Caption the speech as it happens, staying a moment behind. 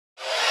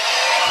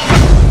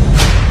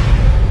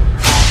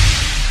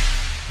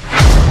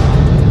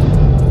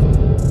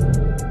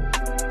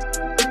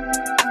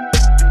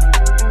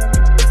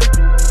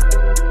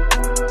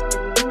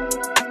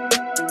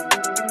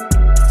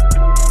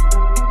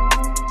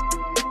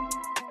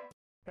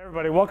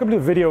Everybody, welcome to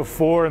video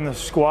 4 in the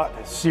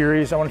squat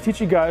series. I want to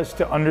teach you guys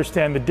to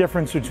understand the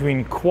difference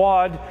between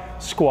quad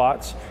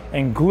squats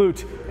and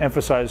glute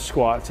emphasized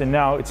squats. And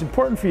now it's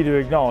important for you to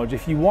acknowledge,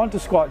 if you want to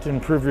squat to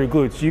improve your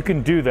glutes, you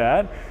can do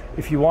that.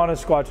 If you want to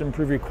squat to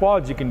improve your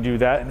quads, you can do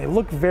that, and they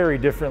look very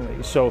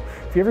differently. So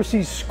if you ever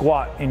see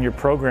squat in your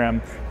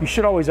program, you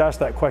should always ask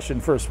that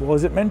question first. Well,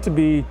 is it meant to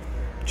be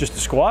just a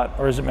squat,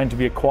 or is it meant to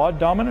be a quad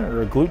dominant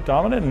or a glute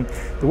dominant?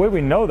 And the way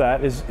we know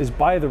that is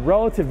by the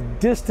relative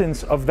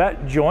distance of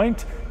that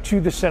joint to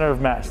the center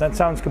of mass. That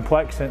sounds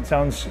complex and it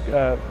sounds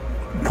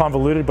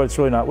convoluted, but it's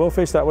really not. Will,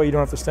 face that way, you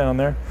don't have to stand on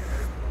there.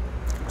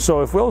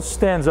 So if Will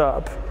stands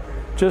up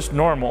just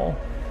normal,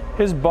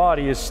 his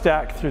body is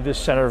stacked through this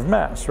center of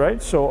mass,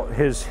 right? So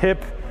his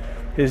hip,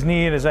 his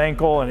knee, and his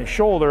ankle, and his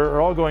shoulder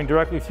are all going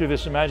directly through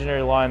this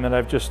imaginary line that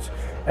I've just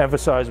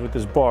emphasized with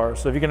this bar.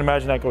 So if you can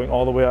imagine that going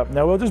all the way up.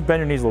 Now we'll just bend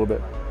your knees a little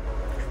bit.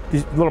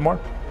 A little more.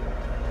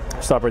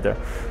 Stop right there.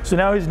 So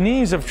now his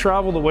knees have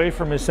traveled away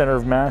from his center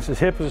of mass. His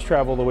hip has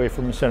traveled away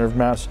from his center of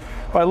mass.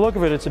 By the look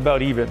of it, it's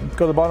about even. Go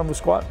to the bottom of the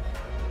squat.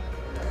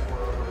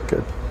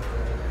 Good.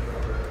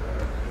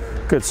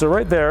 Good, so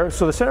right there,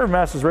 so the center of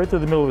mass is right through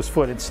the middle of his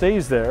foot. It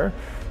stays there.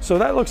 So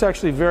that looks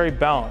actually very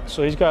balanced.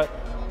 So he's got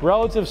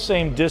relative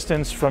same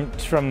distance from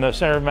the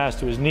center of mass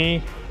to his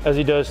knee as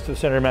he does to the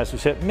center of mass to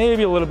his hip,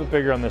 maybe a little bit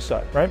bigger on this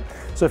side, right?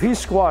 So if he's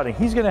squatting,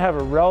 he's gonna have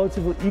a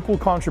relatively equal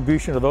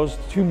contribution of those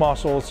two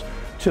muscles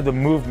to the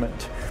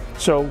movement.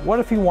 So what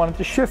if he wanted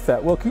to shift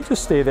that? Well, can you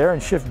just stay there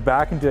and shift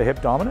back into a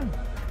hip dominant?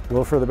 A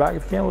little further back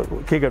if you can.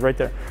 Okay, good, right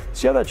there.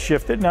 See how that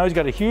shifted? Now he's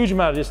got a huge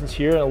amount of distance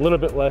here and a little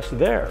bit less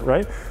there,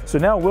 right? So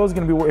now Will's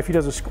gonna be, if he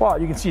does a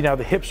squat, you can see now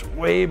the hips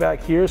way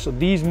back here, so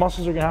these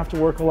muscles are gonna have to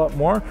work a lot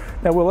more.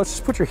 Now Will, let's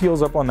just put your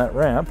heels up on that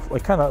ramp,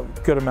 like kind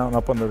of good amount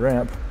up on the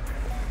ramp.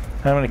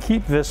 And I'm gonna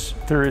keep this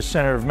through his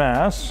center of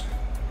mass.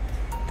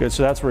 Good,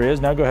 so that's where he is.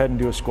 Now go ahead and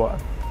do a squat.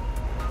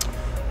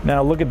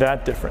 Now look at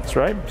that difference,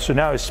 right? So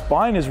now his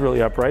spine is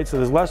really upright, so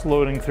there's less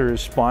loading through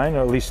his spine,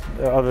 or at least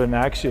other than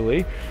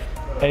axially.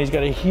 And he's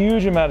got a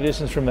huge amount of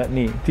distance from that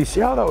knee. Do you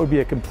see how that would be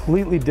a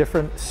completely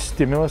different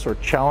stimulus or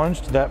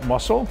challenge to that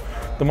muscle?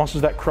 The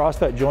muscles that cross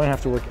that joint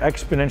have to work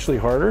exponentially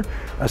harder.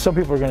 Some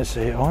people are gonna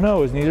say, oh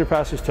no, his knees are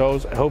past his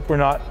toes. I hope we're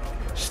not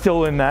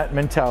still in that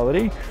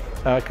mentality,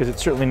 because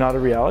it's certainly not a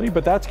reality,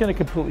 but that's gonna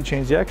completely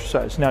change the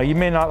exercise. Now, you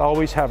may not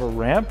always have a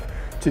ramp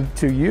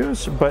to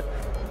use, but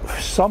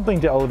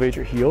something to elevate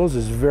your heels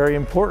is very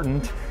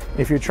important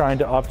if you're trying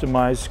to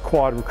optimize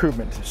quad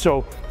recruitment.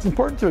 So it's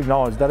important to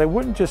acknowledge that I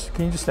wouldn't just,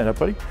 can you just stand up,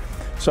 buddy?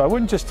 So I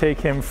wouldn't just take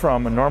him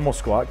from a normal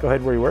squat, go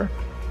ahead where you were.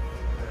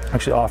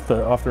 Actually off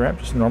the ramp,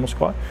 just a normal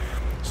squat.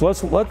 So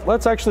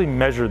let's actually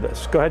measure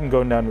this. Go ahead and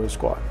go down to a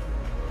squat.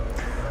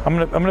 I'm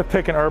gonna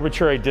pick an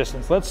arbitrary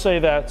distance. Let's say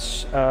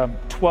that's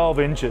 12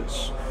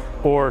 inches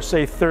or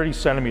say 30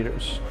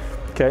 centimeters.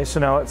 Okay,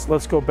 so now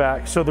let's go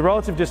back. So the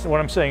relative distance,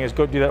 what I'm saying is,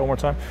 go do that one more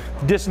time.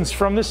 The distance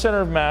from the center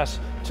of mass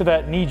to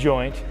that knee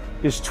joint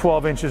is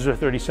 12 inches or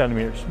 30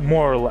 centimeters,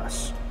 more or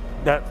less.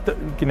 You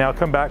can now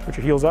come back, put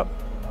your heels up.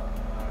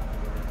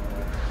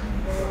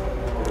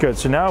 Good,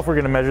 so now if we're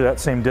gonna measure that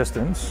same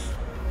distance,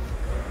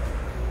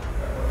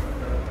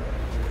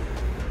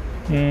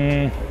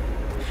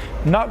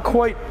 not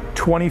quite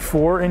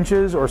 24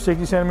 inches or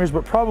 60 centimeters,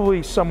 but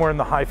probably somewhere in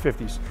the high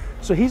 50s.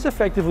 So he's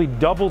effectively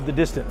doubled the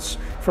distance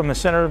from the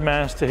center of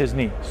mass to his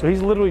knee. So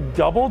he's literally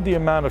doubled the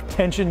amount of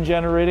tension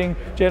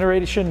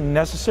generation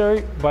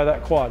necessary by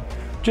that quad,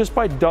 just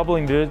by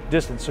doubling the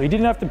distance. So he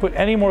didn't have to put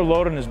any more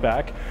load on his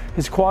back.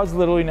 His quads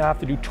literally now have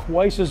to do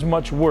twice as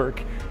much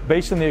work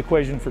based on the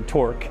equation for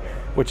torque,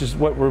 which is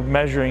what we're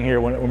measuring here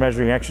when we're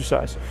measuring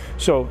exercise.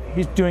 So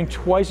he's doing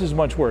twice as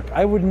much work.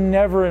 I would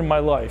never in my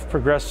life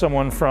progress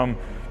someone from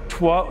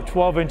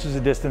 12 inches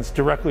of distance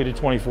directly to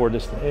 24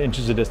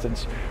 inches of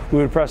distance. We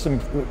would progress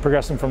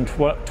them from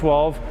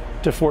 12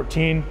 to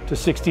 14 to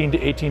 16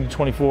 to 18 to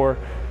 24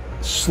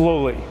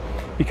 slowly,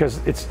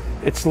 because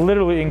it's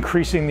literally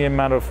increasing the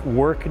amount of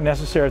work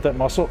necessary at that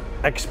muscle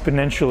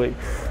exponentially.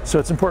 So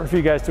it's important for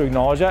you guys to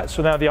acknowledge that.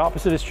 So now the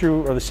opposite is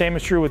true, or the same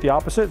is true with the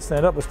opposite.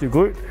 Stand up, let's do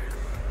glute.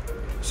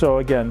 So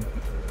again,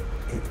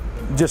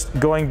 just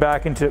going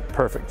back into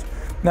perfect.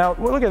 Now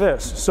look at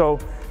this. So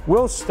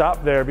Will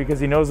stop there because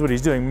he knows what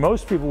he's doing.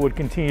 Most people would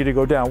continue to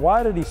go down.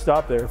 Why did he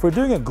stop there? If we're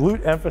doing a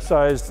glute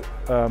emphasized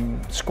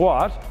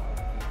squat,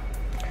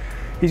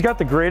 he's got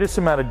the greatest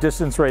amount of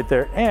distance right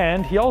there,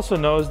 and he also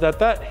knows that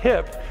that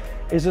hip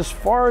is as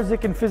far as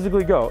it can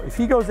physically go. If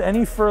he goes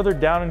any further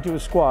down into a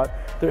squat,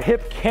 the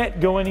hip can't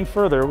go any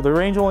further. The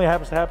range only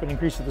happens to happen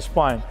increase at the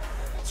spine.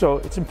 So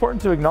it's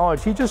important to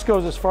acknowledge he just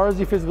goes as far as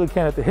he physically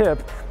can at the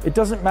hip. It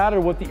doesn't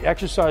matter what the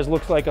exercise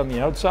looks like on the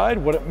outside.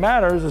 What it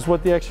matters is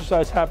what the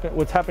exercise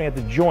what's happening at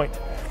the joint.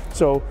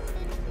 So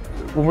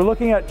when we're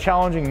looking at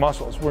challenging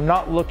muscles, we're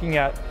not looking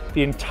at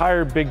the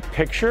entire big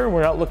picture.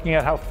 We're not looking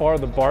at how far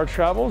the bar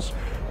travels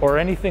or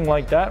anything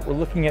like that. We're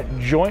looking at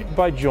joint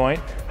by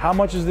joint. How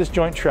much is this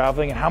joint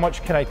traveling and how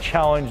much can I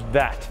challenge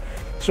that?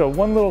 So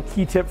one little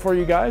key tip for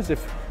you guys,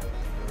 if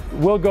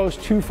Will goes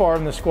too far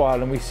in the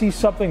squat and we see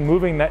something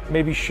moving that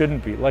maybe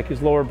shouldn't be, like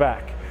his lower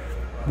back,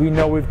 we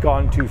know we've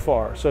gone too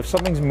far. So if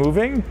something's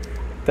moving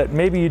that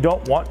maybe you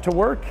don't want to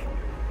work,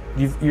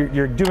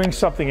 you're doing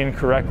something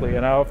incorrectly.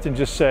 And I often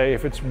just say,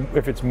 if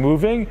it's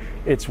moving,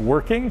 it's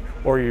working,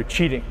 or you're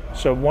cheating.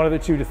 So one of the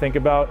two to think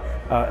about.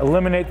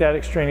 Eliminate that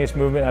extraneous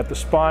movement at the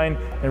spine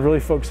and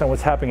really focus on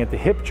what's happening at the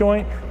hip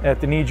joint and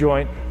at the knee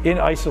joint in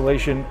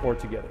isolation or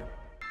together.